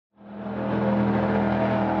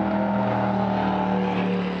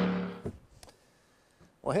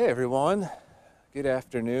Well, hey everyone. Good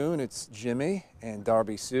afternoon. It's Jimmy and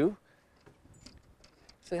Darby Sue.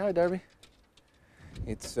 Say hi, Darby.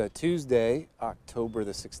 It's Tuesday, October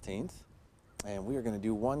the 16th, and we are going to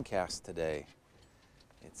do one cast today.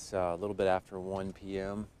 It's a little bit after 1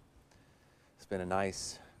 p.m. It's been a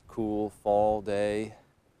nice, cool fall day.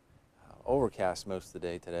 Overcast most of the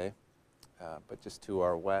day today, but just to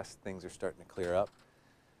our west, things are starting to clear up.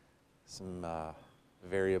 Some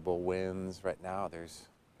variable winds right now. There's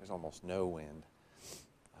almost no wind.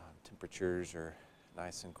 Temperatures are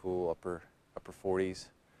nice and cool, upper 40s,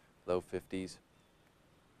 low 50s,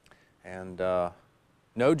 and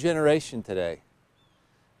no generation today.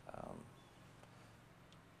 So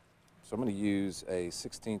I'm going to use a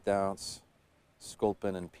 16th ounce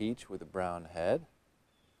Sculpin and Peach with a brown head,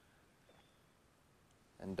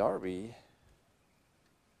 and Darby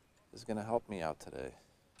is going to help me out today.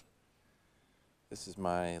 This is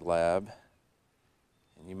my lab,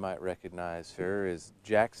 and you might recognize her as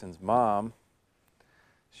Jackson's mom.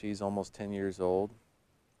 She's almost 10 years old,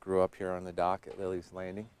 grew up here on the dock at Lilley's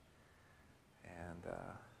Landing, and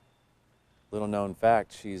little known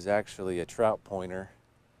fact, she's actually a trout pointer.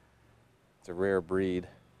 It's a rare breed.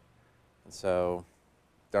 And so,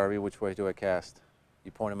 Darby, which way do I cast?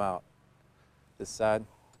 You point them out. This side?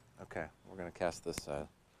 Okay, we're going to cast this side.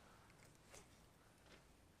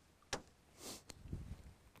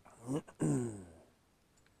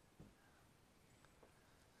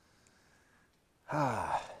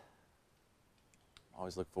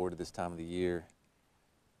 Always look forward to this time of the year.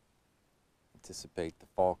 Anticipate the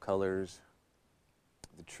fall colors,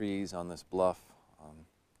 the trees on this bluff on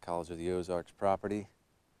College of the Ozarks property.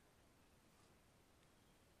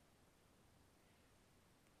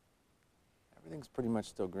 Everything's pretty much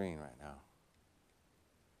still green right now.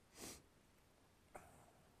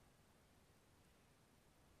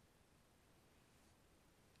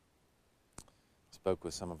 Spoke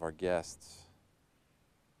with some of our guests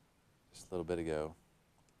just a little bit ago.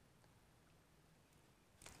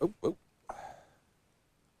 Oh, oh. That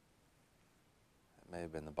may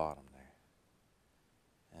have been the bottom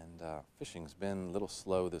there. And fishing's been a little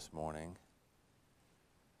slow this morning.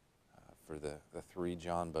 For the 3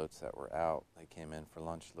 John boats that were out, they came in for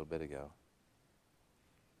lunch a little bit ago.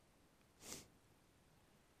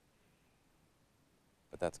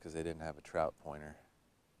 But that's because they didn't have a trout pointer.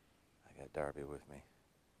 I got Darby with me.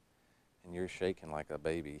 And you're shaking like a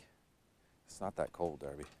baby. It's not that cold,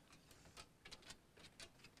 Darby.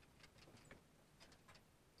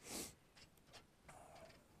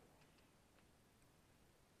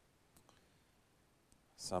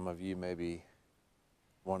 Some of you may be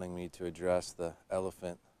wanting me to address the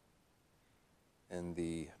elephant in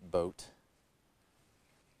the boat.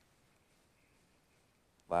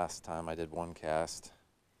 Last time I did one cast,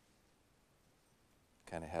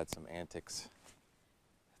 kind of had some antics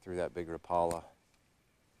through that big Rapala,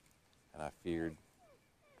 and I feared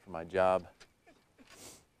for my job.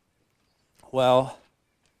 Well,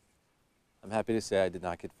 I'm happy to say I did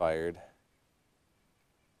not get fired.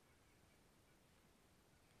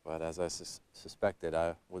 But as I suspected,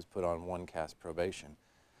 I was put on one cast probation.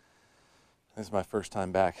 This is my first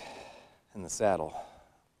time back in the saddle.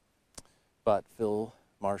 But Phil,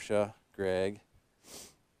 Marcia, Greg,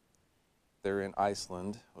 they're in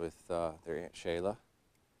Iceland with their Aunt Shayla.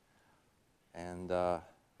 And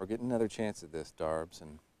we're getting another chance at this, Darbs,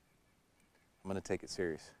 and I'm going to take it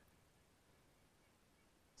serious.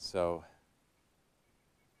 So,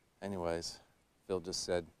 anyways, Phil just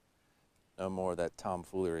said, no more of that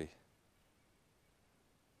tomfoolery.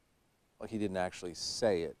 Well, he didn't actually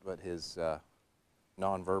say it, but his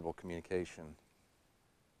nonverbal communication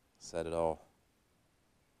said it all.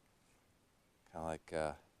 Kind of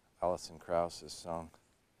like Alison Krauss's song,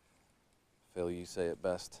 Phil, you say it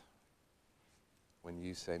best when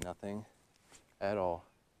you say nothing at all.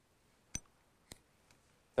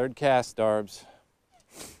 Third cast, Darbs.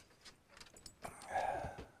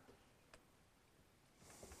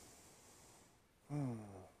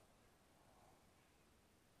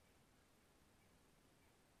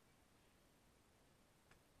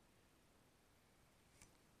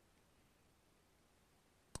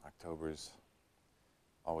 October's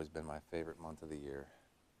always been my favorite month of the year.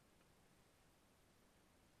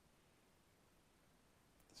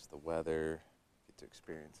 It's the weather, get to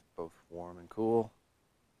experience both warm and cool,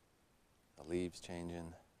 the leaves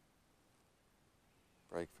changing,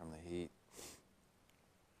 break from the heat.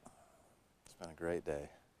 It's been a great day.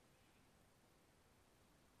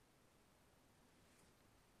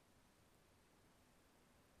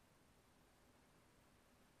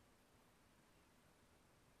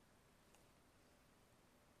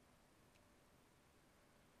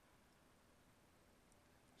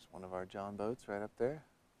 one of our John boats right up there.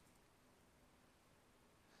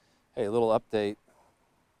 Hey, a little update.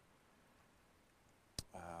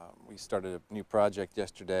 We started a new project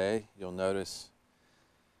yesterday. You'll notice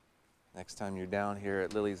next time you're down here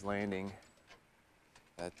at Lilley's Landing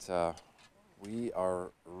that we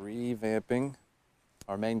are revamping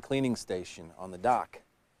our main cleaning station on the dock.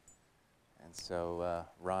 And so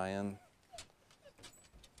Ryan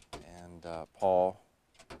and Paul,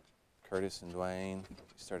 Curtis and Dwayne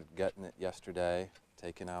started gutting it yesterday,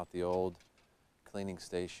 taking out the old cleaning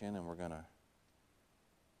station, and we're going to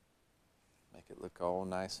make it look all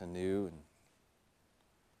nice and new, and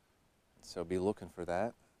so be looking for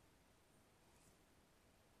that.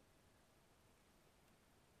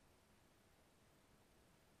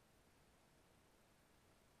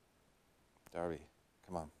 Darby,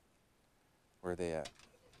 come on. Where are they at?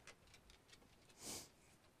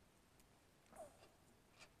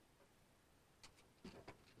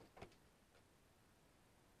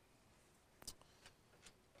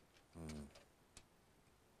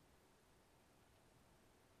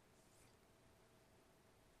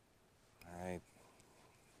 All right.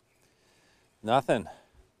 Nothing.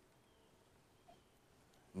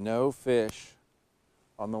 No fish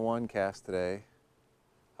on the one cast today,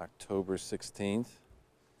 October 16th.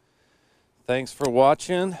 Thanks for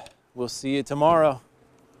watching. We'll see you tomorrow.